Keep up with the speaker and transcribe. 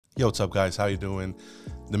Yo, what's up guys, how you doing?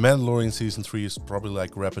 The Mandalorian season 3 is probably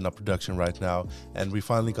like wrapping up production right now, and we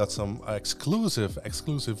finally got some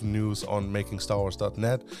exclusive news on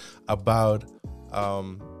makingstarwars.net about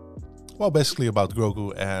basically about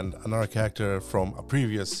Grogu and another character from a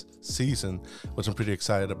previous season, which I'm pretty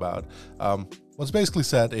excited about. What's basically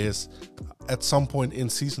said is at some point in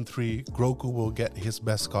season 3, Grogu will get his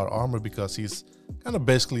Beskar armor because he's kind of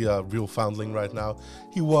basically a real foundling right now.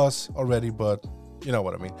 He was already, but you know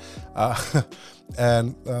what I mean.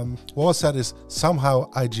 And what was said is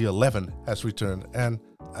somehow IG-11 has returned, and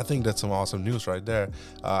I think that's some awesome news right there.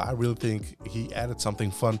 I really think he added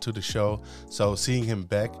something fun to the show, so seeing him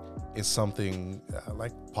back is something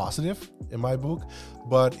like positive in my book.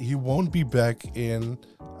 But he won't be back in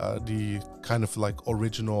the kind of like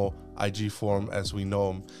original IG form as we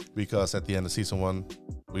know him, because at the end of season 1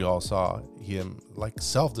 we all saw him like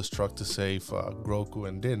self-destruct to save Grogu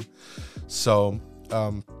and Din. So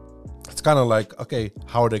it's kind of like, okay,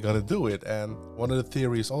 how are they gonna do it? And one of the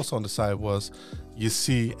theories also on the side was, you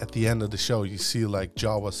see at the end of the show, you see like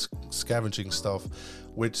Jawa scavenging stuff,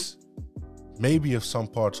 which maybe if some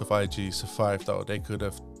parts of IG survived, though, they could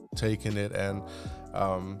have taken it and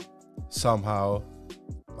somehow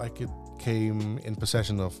like it came in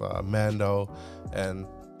possession of Mando, and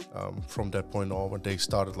from that point onward they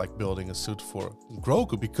started like building a suit for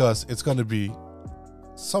Grogu, because it's going to be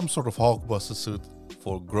some sort of Hulkbuster suit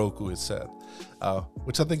for Grogu, it said,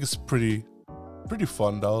 which I think is pretty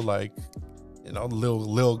fun though. Like, you know,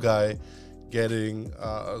 little guy getting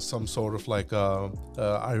some sort of like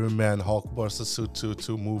Iron Man Hulkbuster suit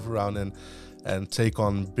to move around and take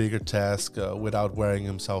on bigger tasks without wearing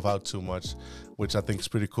himself out too much, which I think is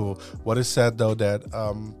pretty cool. What is said though that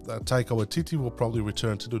Taika Waititi will probably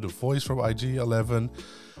return to do the voice from IG-11.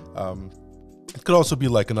 It could also be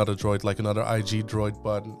like another droid, like another IG droid,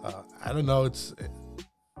 but I don't know.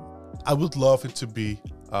 I would love it to be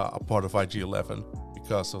a part of IG-11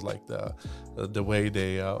 because of like the way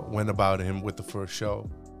they went about him with the first show.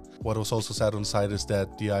 What was also said on the site is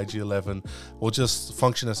that the IG-11 will just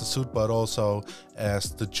function as a suit, but also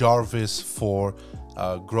as the Jarvis for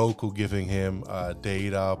Grogu, giving him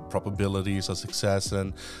data, probabilities of success,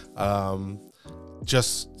 and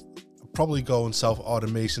just probably go in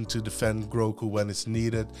self-automation to defend Grogu when it's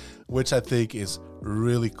needed, which I think is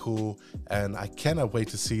really cool, and I cannot wait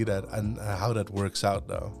to see that and how that works out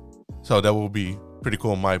though. So that will be pretty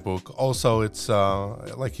cool in my book. Also, it's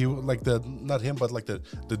like not him, but like the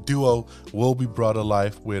duo will be brought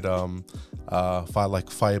alive with fire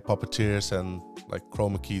puppeteers and like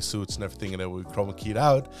chroma key suits and everything, and it will be chroma keyed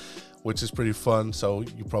out, which is pretty fun. So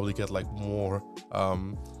you probably get like more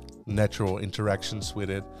natural interactions with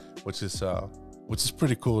it, which is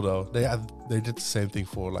pretty cool though. They did the same thing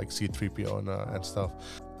for like C-3PO and stuff.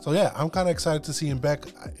 So yeah, I'm kind of excited to see him back.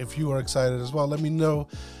 If you are excited as well, let me know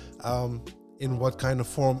in what kind of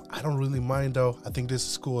form. I don't really mind though. I think this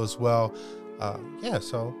is cool as well. Yeah,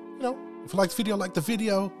 so you know, if you like the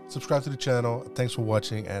video, subscribe to the channel. Thanks for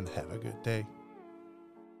watching and have a good day.